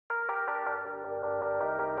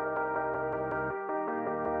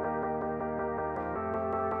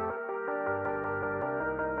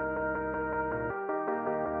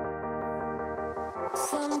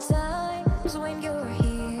when you're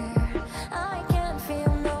here, I can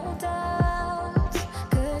feel no doubt,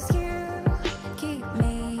 'cause you keep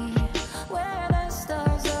me where the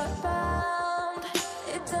stars are bound.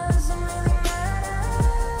 It doesn't really matter,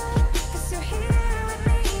 'cause you're here with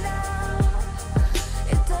me now.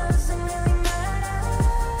 It doesn't really matter.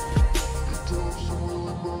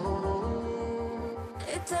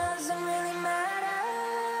 It doesn't really matter,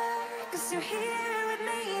 'cause you're here with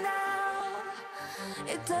me now.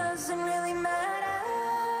 It doesn't really matter,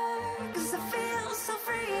 'cause I feel so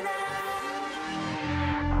free now.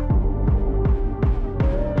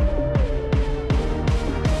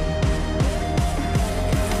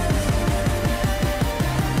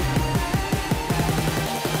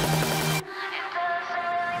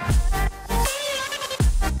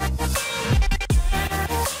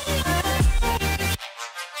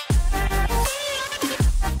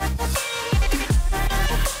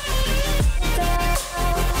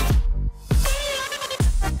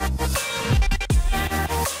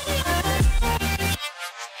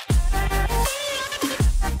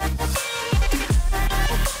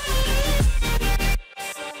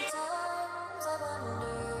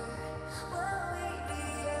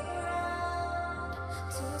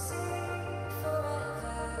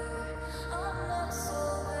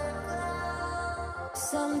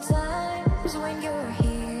 Sometimes when you're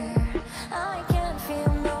here, I can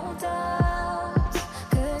feel no doubt,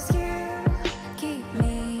 'cause you keep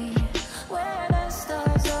me where the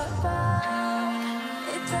stars are bound.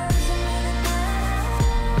 It doesn't really matter,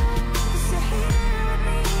 'cause you're here with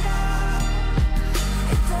me now.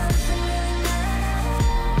 It doesn't really matter.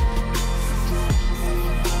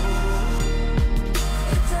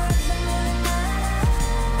 It doesn't really matter,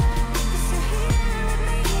 'cause you're here with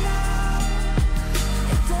me now.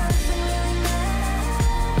 It doesn't really matter,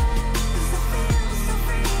 'cause I feel so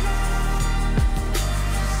free now.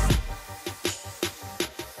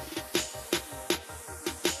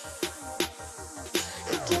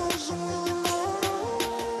 It doesn't really matter.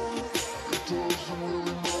 It doesn't really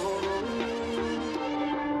matter.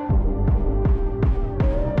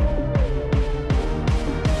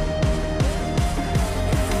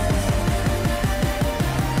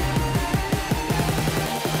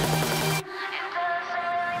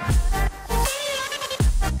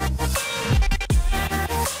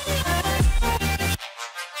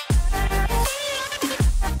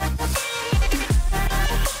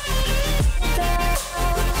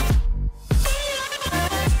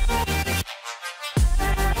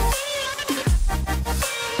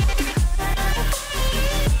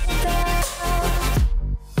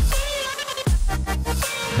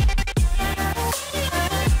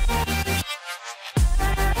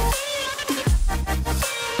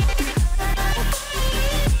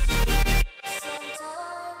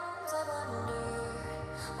 Sometimes I wonder,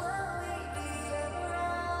 will we be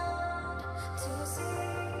around to see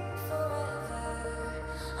forever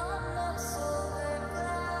on the solar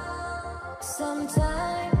cloud?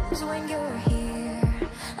 Sometimes when you're here,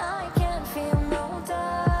 I can feel no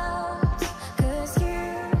doubt, 'cause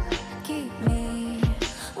you keep me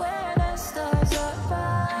where the stars are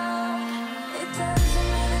bound. It doesn't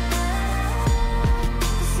really matter,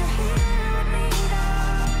 'cause you're here with me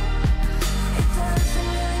now. It doesn't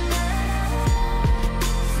really matter.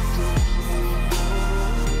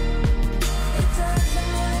 It doesn't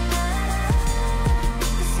really matter,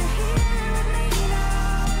 'cause you're here with me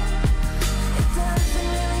now. It doesn't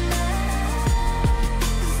really matter.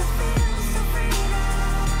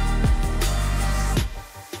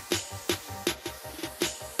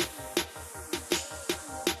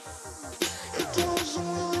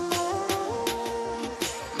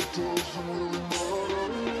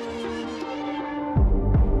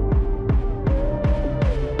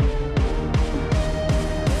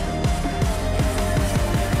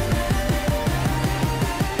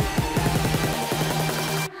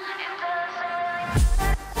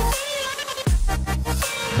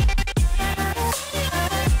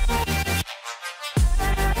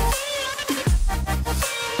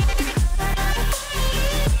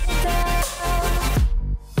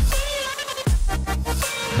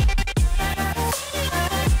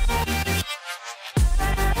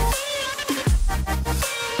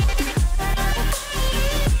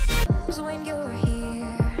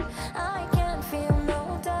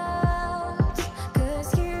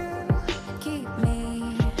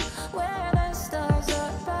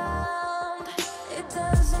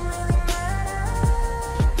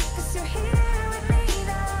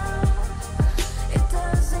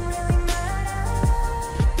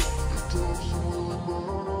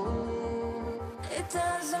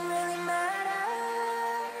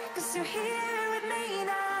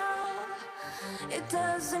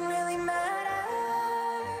 really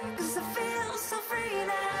matter, 'cause I feel so free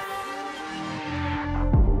now.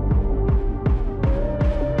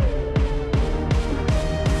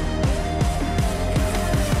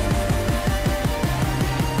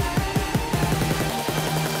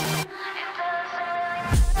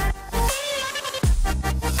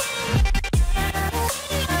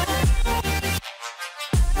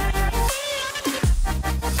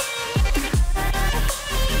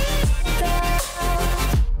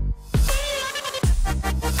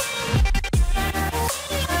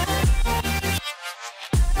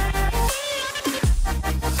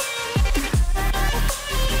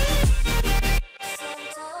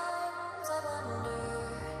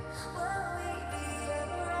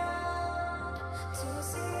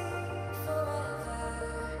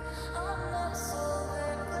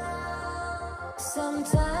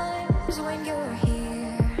 Sometimes when you're here